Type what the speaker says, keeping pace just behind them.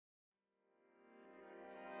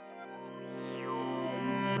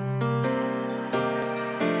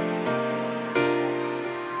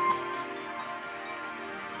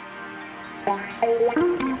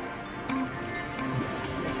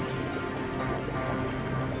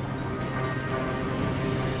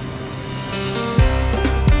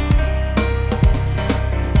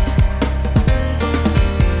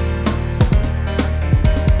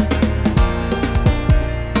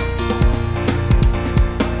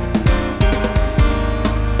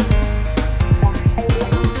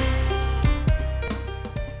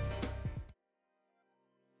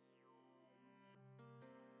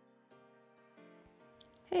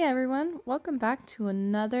Hey everyone, welcome back to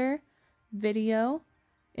another video.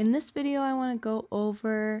 In this video I want to go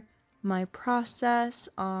over my process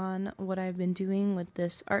on what I've been doing with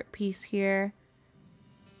this art piece here,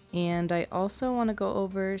 and I also want to go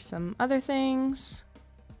over some other things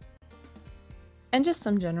and just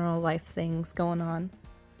some general life things going on.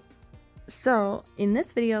 So in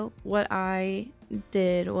this video what I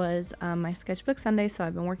did was my sketchbook Sunday, so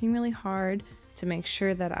I've been working really hard to make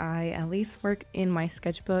sure that I at least work in my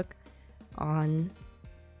sketchbook on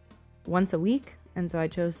once a week, and so I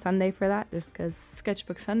chose Sunday for that just because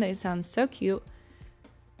sketchbook Sunday sounds so cute.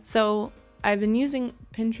 So I've been using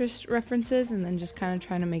Pinterest references and then just kind of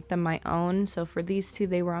trying to make them my own. So for these two,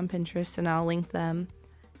 they were on Pinterest, and I'll link them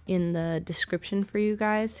in the description for you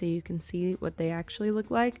guys so you can see what they actually look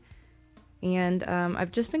like. And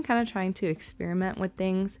I've just been kind of trying to experiment with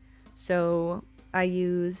things. So I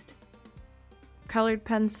used colored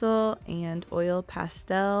pencil and oil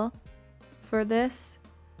pastel for this,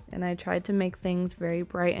 and I tried to make things very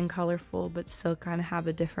bright and colorful but still kind of have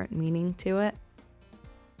a different meaning to it.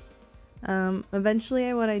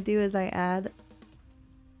 Eventually what I do is I add,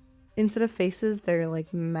 instead of faces, they're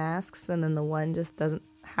like masks, and then the one just doesn't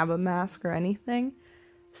have a mask or anything.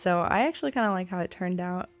 So I actually kind of like how it turned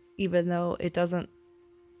out, even though it doesn't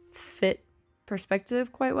fit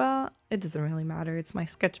perspective quite well. It doesn't really matter, it's my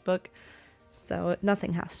sketchbook. So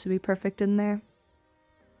nothing has to be perfect in there.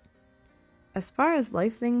 As far as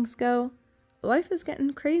life things go, life is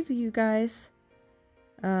getting crazy, you guys.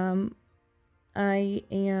 I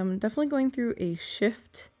am definitely going through a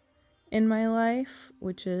shift in my life,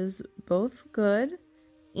 which is both good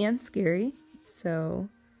and scary. So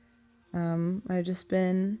I've just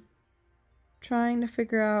been trying to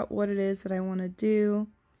figure out what it is that I want to do,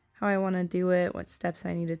 how I want to do it, what steps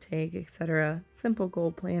I need to take, etc. Simple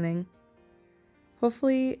goal planning.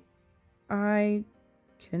 Hopefully I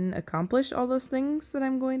can accomplish all those things that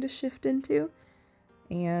I'm going to shift into,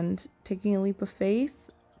 and taking a leap of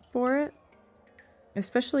faith for it,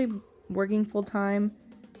 especially working full-time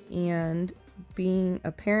and being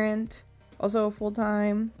a parent also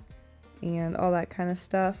full-time and all that kind of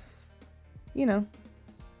stuff. You know,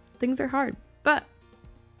 things are hard, but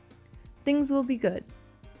things will be good,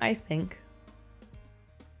 I think.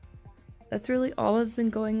 That's really all that's been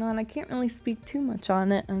going on. I can't really speak too much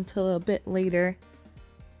on it until a bit later,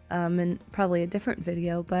 in probably a different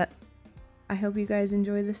video, but I hope you guys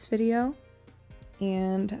enjoy this video,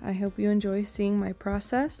 and I hope you enjoy seeing my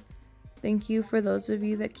process. Thank you for those of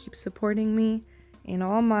you that keep supporting me in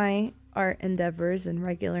all my art endeavors and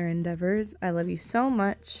regular endeavors. I love you so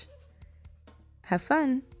much. Have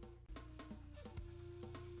fun!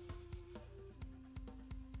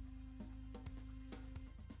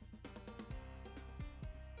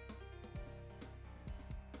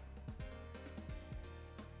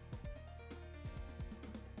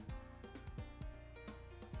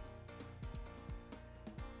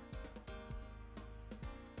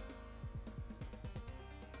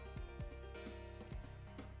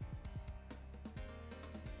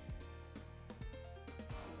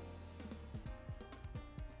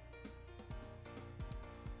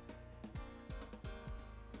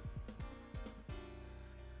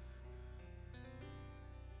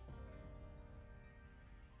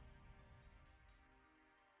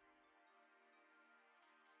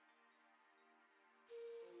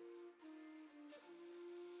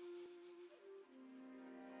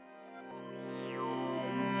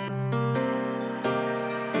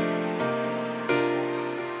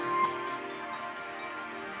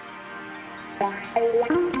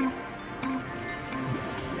 Bye.